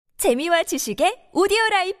재미와 지식의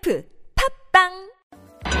오디오라이프 팝빵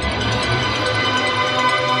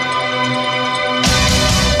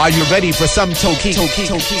Are you ready for some Tokic?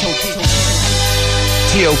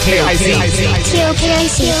 T-O-K-I-C.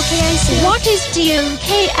 What is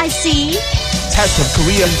T-O-K-I-C? Test of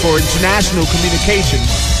Korean for international communication.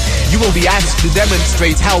 You will be asked to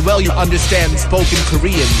demonstrate how well you understand spoken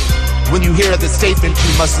Korean. When you hear the statement,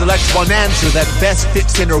 you must select one answer that best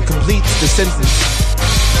fits in or completes the sentence.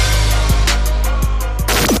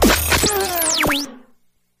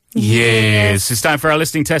 Yes, it's time for our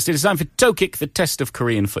listening test. It is time for Tokic, the test of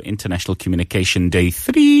Korean for international communication, day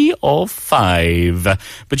 3 of 5.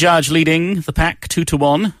 Bajaj leading the pack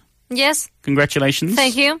 2-1. Yes. Congratulations.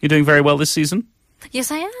 Thank you. You're doing very well this season.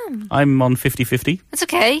 Yes, I am. I'm on 50-50. That's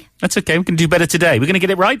okay. That's okay. We can do better today. We're going to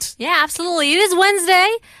get it right. Yeah, absolutely. It is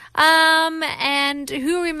Wednesday. And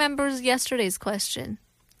who remembers yesterday's question?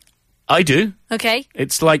 I do. Okay.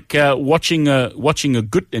 It's like watching a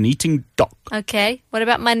good and eating dog. Okay. What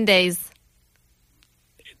about Mondays?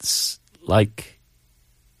 It's like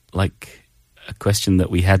a question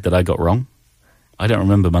that we had that I got wrong. I don't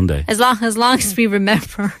remember Monday. As long as we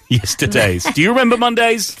remember. Yesterday's. Do you remember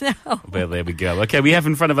Mondays? No. Well, there we go. Okay, we have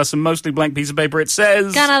in front of us a mostly blank piece of paper. It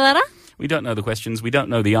says... Canadara? We don't know the questions. We don't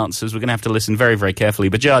know the answers. We're going to have to listen very, very carefully.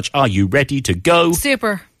 Bajaj, are you ready to go?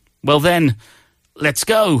 Super. Well then, let's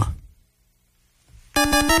go.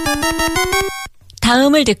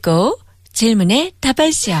 다음을 듣고 질문에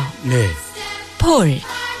답하시오. 네. 폴,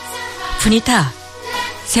 푸니타,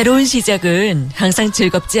 새로운 시작은 항상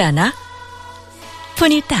즐겁지 않아?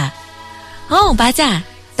 푸니타, 맞아.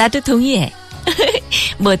 나도 동의해.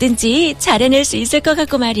 뭐든지 잘해낼 수 있을 것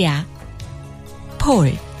같고 말이야.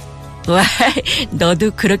 폴, 와,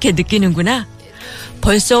 너도 그렇게 느끼는구나.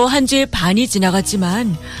 벌써 한 주의 반이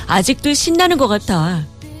지나갔지만 아직도 신나는 것 같아.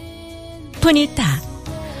 푸니타,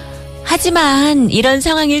 하지만 이런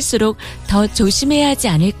상황일수록 더 조심해야 하지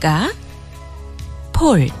않을까?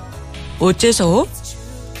 폴, 어째서?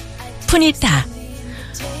 푸니타,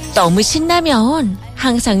 너무 신나면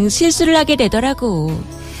항상 실수를 하게 되더라고.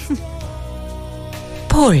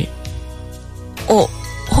 폴,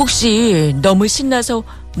 혹시 너무 신나서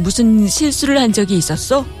무슨 실수를 한 적이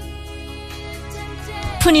있었어?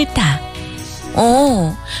 푸니타,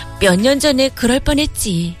 몇 년 전에 그럴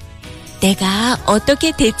뻔했지. 내가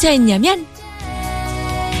어떻게 대처했냐면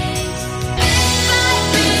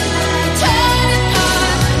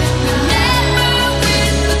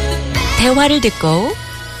대화를 듣고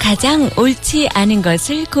가장 옳지 않은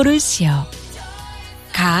것을 고르시오.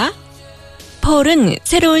 가, 폴은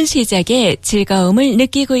새로운 시작에 즐거움을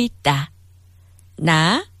느끼고 있다.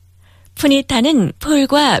 나, 푸니타는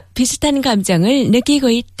폴과 비슷한 감정을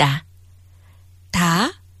느끼고 있다.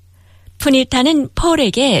 다, 푸니타는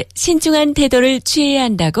폴에게 신중한 태도를 취해야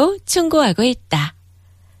한다고 충고하고 있다.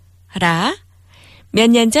 라,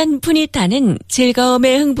 몇 년 전 푸니타는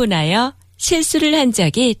즐거움에 흥분하여 실수를 한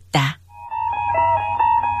적이 있다.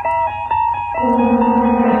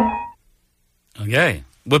 Okay,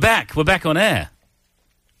 we're back. We're back on air.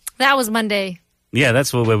 That was Monday. Yeah,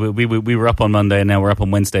 that's what we were up on Monday and now we're up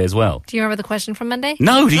on Wednesday as well. Do you remember the question from Monday?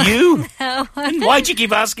 No, do you? No. Why'd you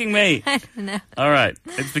keep asking me? I don't know. All right.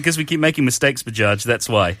 It's because we keep making mistakes, Bajaj. That's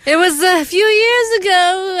why. It was a few years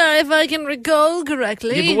ago, if I can recall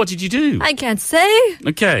correctly. Yeah, but what did you do? I can't say.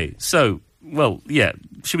 Okay, so, well, yeah.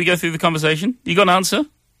 Should we go through the conversation? You got an answer?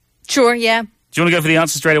 Sure, yeah. Do you want to go for the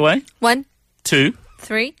answer straight away? 1, 2.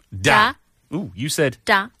 3. Da. Ooh, you said.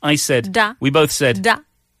 Da. I said. Da. We both said. Da.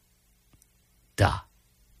 Da.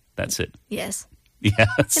 That's it. Yes.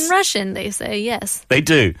 Yes. In Russian, they say yes. They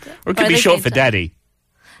do. Or it could Or be they short say for da. daddy.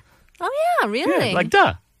 Oh, yeah, really? Yeah, like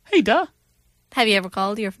da. Hey, da. Have you ever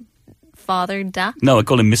called your father Da? No, I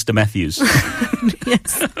call him Mr. Matthews.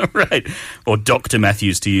 Yes. Right. Or Dr.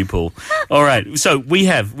 Matthews to you, Paul. All right. So we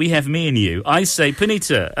have me and you. I say,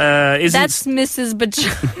 Punita, That's Mrs.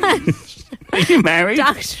 Bajaj. Are you married?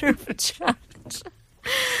 Dr. Bajaj.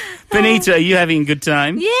 Punita, are you having a good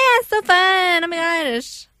time? Yeah, so fun. I'm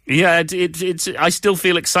Irish. Yeah, it's. I still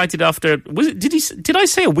feel excited after. Did I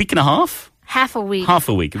say a week and a half? Half a week. Half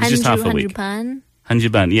a week. It was just half a week. 100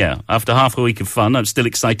 100반, yeah. After half a week of fun, I'm still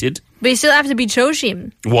excited. But you still have to be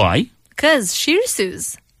조심. Why? Because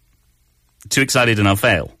실수s. Too excited and I'll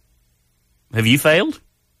fail. Have you failed?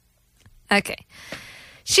 Okay.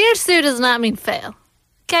 실수 does not mean fail.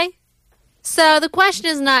 Okay? So the question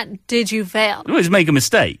is not, did you fail? Always make a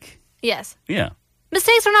mistake. Yes. Yeah.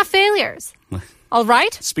 Mistakes are not failures. All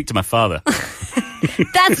right? Speak to my father.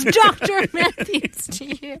 That's Dr. Matthews to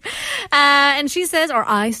you. And she says, or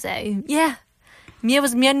I say, yeah, it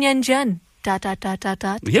was 몇 년 전. dot, dot, dot, dot,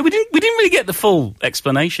 dot. Yeah, we didn't really get the full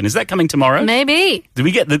explanation. Is that coming tomorrow? Maybe. Did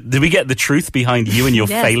we get the truth behind you and your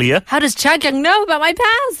Yes. failure? How does Chakyung know about my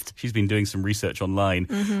past? She's been doing some research online.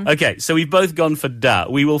 Okay, so we've both gone for da.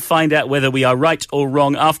 We will find out whether we are right or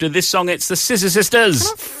wrong after this song. It's the Scissor Sisters. I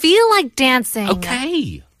don't feel like dancing.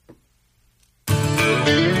 Okay.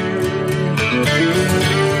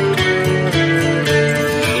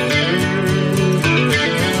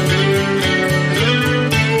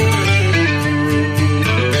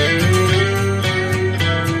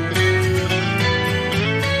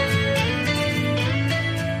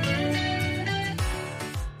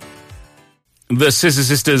 The Scissor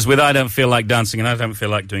Sisters with I Don't Feel Like Dancing and I Don't Feel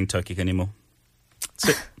Like Doing Tokic anymore.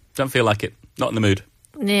 That's it. Don't feel like it. Not in the mood.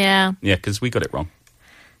 Yeah. Yeah, because we got it wrong.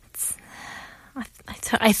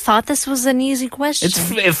 I thought this was an easy question.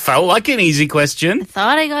 It felt like an easy question. I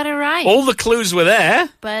thought I got it right. All the clues were there.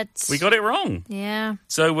 But We got it wrong. yeah.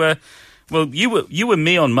 So, well, you were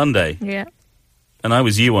me on Monday, Yeah. and I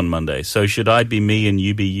was you on Monday. So should I be me and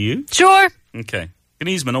you be you? Sure. Okay. Going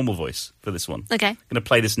to use my normal voice for this one. Okay. Going to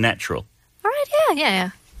play this natural. All right. Yeah.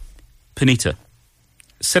 Panita.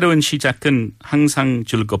 새로운 시작은 항상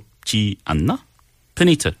즐겁지 않나?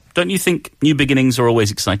 Panita, don't you think new beginnings are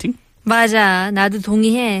always exciting? 맞아. 나도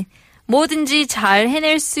동의해. 뭐든지 잘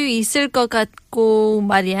해낼 수 있을 것 같고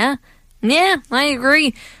말이야. Yeah, I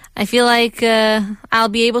agree. I feel like I'll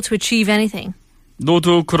be able to achieve anything.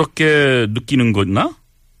 너도 그렇게 느끼는 거나?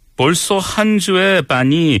 벌써 한 주의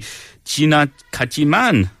반이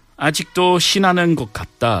지나갔지만 아직도 신나는 것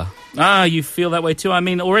같다. Ah, you feel that way too? I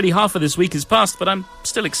mean, already half of this week has passed, but I'm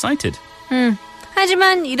still excited.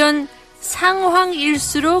 하지만 이런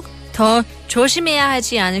상황일수록 더 조심해야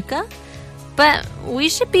하지 않을까? But we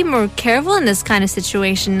should be more careful in this kind of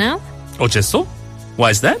situation now. 어째서?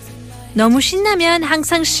 Why is that? 너무 신나면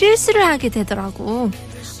항상 실수를 하게 되더라고.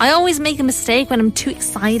 I always make a mistake when I'm too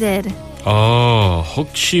excited.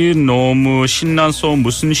 혹시 너무 신나서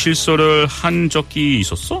무슨 실수를 한 적이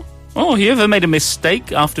있었어? You ever made a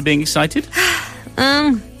mistake after being excited?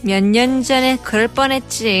 몇 년 전에 그럴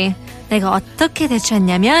뻔했지. 내가 어떻게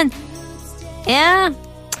대처했냐면 Yeah,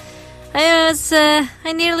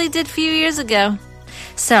 I nearly did a few years ago.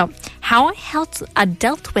 So, how I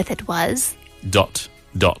dealt with it was... Dot.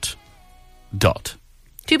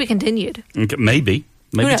 To be continued. Okay, maybe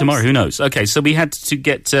knows? tomorrow, who knows? Okay, so we had to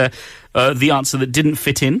get the answer that didn't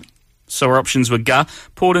fit in. So our options were 가,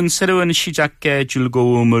 폴은 새로운 시작의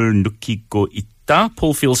즐거움을 느끼고 있다.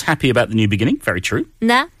 Paul feels happy about the new beginning. Very true.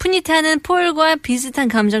 나, 푸니타는 폴과 비슷한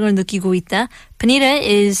감정을 느끼고 있다. Panita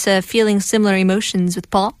is feeling similar emotions with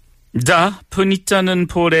Paul. 다, 푸니타는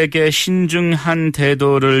폴에게 신중한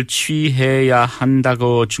태도를 취해야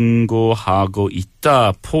한다고 충고하고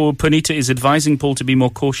있다. Panita is advising Paul to be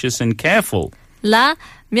more cautious and careful. 라,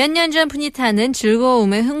 몇 년 전 푸니타는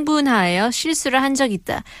즐거움에 흥분하여 실수를 한 적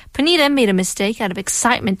있다. Panita made a mistake out of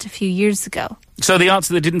excitement a few years ago. So the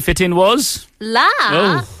answer that didn't fit in was? 라?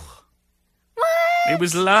 Oh. What? It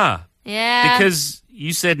was la. Yeah. Because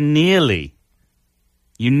you said nearly.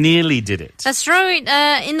 You nearly did it. That's right.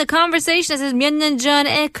 In the conversation, it says 몇 년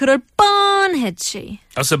전에 그럴 뻔했지.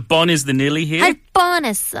 Oh, so bon is the nearly here? 할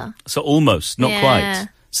뻔했어. So almost, not Yeah. quite.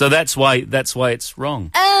 So that's why it's wrong.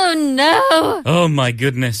 Oh, no. Oh, my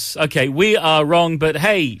goodness. Okay, we are wrong, but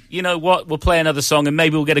hey, you know what? We'll play another song and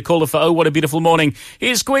maybe we'll get a caller for Oh, What a Beautiful Morning.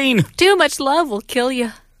 Here's Queen. Too much love will kill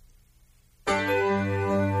you.